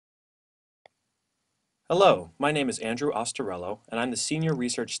Hello, my name is Andrew Ostarello, and I'm the Senior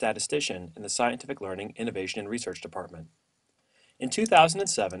Research Statistician in the Scientific Learning, Innovation, and Research Department. In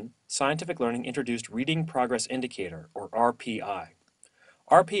 2007, Scientific Learning introduced Reading Progress Indicator, or RPI.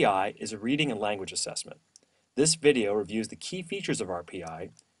 RPI is a reading and language assessment. This video reviews the key features of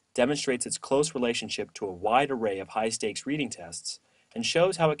RPI, demonstrates its close relationship to a wide array of high-stakes reading tests, and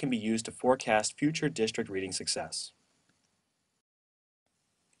shows how it can be used to forecast future district reading success.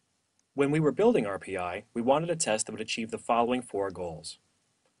 When we were building RPI, we wanted a test that would achieve the following four goals.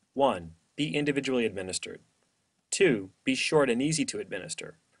 1. Be individually administered. 2. Be short and easy to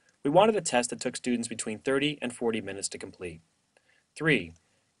administer. We wanted a test that took students between 30 and 40 minutes to complete. 3.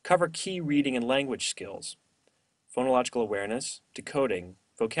 Cover key reading and language skills. Phonological awareness, decoding,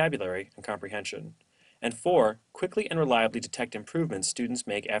 vocabulary, and comprehension. And 4. Quickly and reliably detect improvements students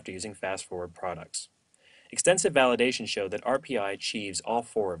make after using FastForward products. Extensive validation showed that RPI achieves all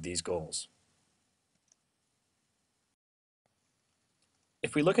four of these goals.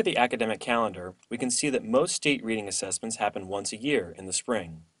 If we look at the academic calendar, we can see that most state reading assessments happen once a year in the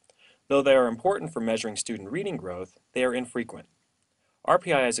spring. Though they are important for measuring student reading growth, they are infrequent.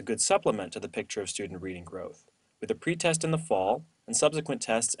 RPI is a good supplement to the picture of student reading growth. With a pretest in the fall and subsequent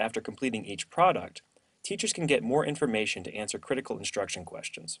tests after completing each product, teachers can get more information to answer critical instruction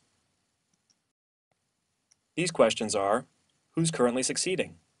questions. These questions are, who's currently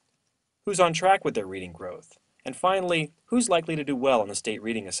succeeding? Who's on track with their reading growth? And finally, who's likely to do well on the state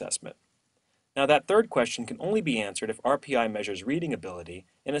reading assessment? Now that third question can only be answered if RPI measures reading ability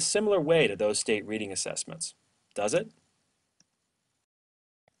in a similar way to those state reading assessments. Does it?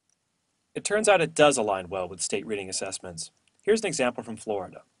 It turns out it does align well with state reading assessments. Here's an example from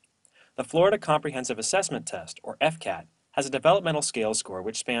Florida. The Florida Comprehensive Assessment Test, or FCAT, has a developmental scale score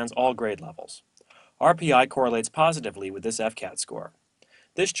which spans all grade levels. RPI correlates positively with this FCAT score.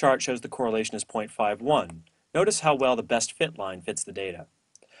 This chart shows the correlation as 0.51. Notice how well the best fit line fits the data.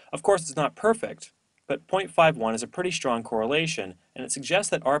 Of course, it's not perfect, but 0.51 is a pretty strong correlation, and it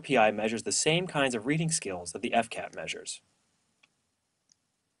suggests that RPI measures the same kinds of reading skills that the FCAT measures.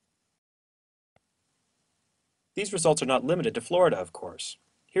 These results are not limited to Florida, of course.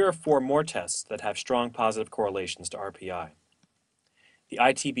 Here are four more tests that have strong positive correlations to RPI. The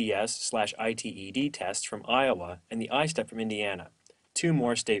ITBS/ITEED tests from Iowa and the ISTEP from Indiana, two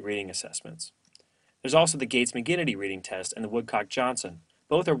more state reading assessments. There's also the Gates-MacGinitie Reading test and the Woodcock-Johnson.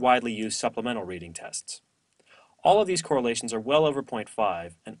 Both are widely used supplemental reading tests. All of these correlations are well over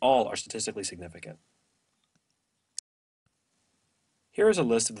 0.5, and all are statistically significant. Here is a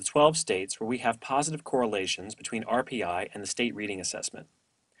list of the 12 states where we have positive correlations between RPI and the state reading assessment.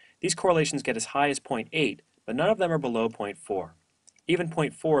 These correlations get as high as 0.8, but none of them are below 0.4. Even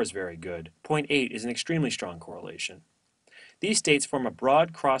 0.4 is very good. 0.8 is an extremely strong correlation. These states form a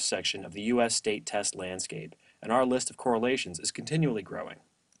broad cross-section of the U.S. state test landscape, and our list of correlations is continually growing.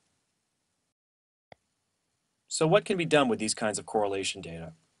 So what can be done with these kinds of correlation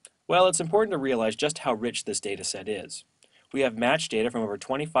data? Well, it's important to realize just how rich this data set is. We have matched data from over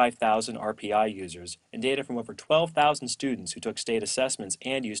 25,000 RPI users and data from over 12,000 students who took state assessments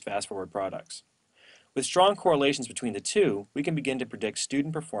and used FastForward products. With strong correlations between the two, we can begin to predict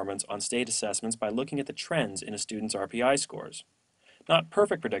student performance on state assessments by looking at the trends in a student's RPI scores. Not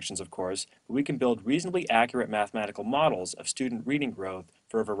perfect predictions, of course, but we can build reasonably accurate mathematical models of student reading growth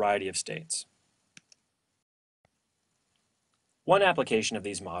for a variety of states. One application of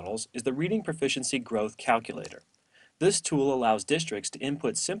these models is the Reading Proficiency Growth Calculator. This tool allows districts to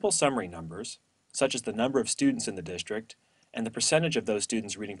input simple summary numbers, such as the number of students in the district and the percentage of those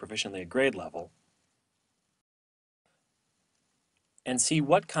students reading proficiently at grade level, and see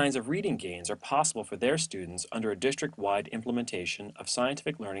what kinds of reading gains are possible for their students under a district-wide implementation of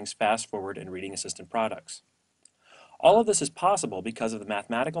Scientific Learning's FastForward and Reading Assistant products. All of this is possible because of the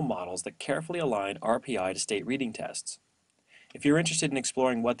mathematical models that carefully align RPI to state reading tests. If you're interested in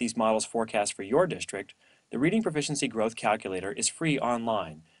exploring what these models forecast for your district, the Reading Proficiency Growth Calculator is free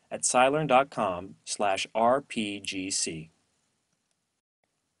online at scilearn.com/rpgc.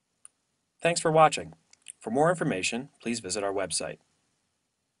 Thanks for watching. For more information, please visit our website.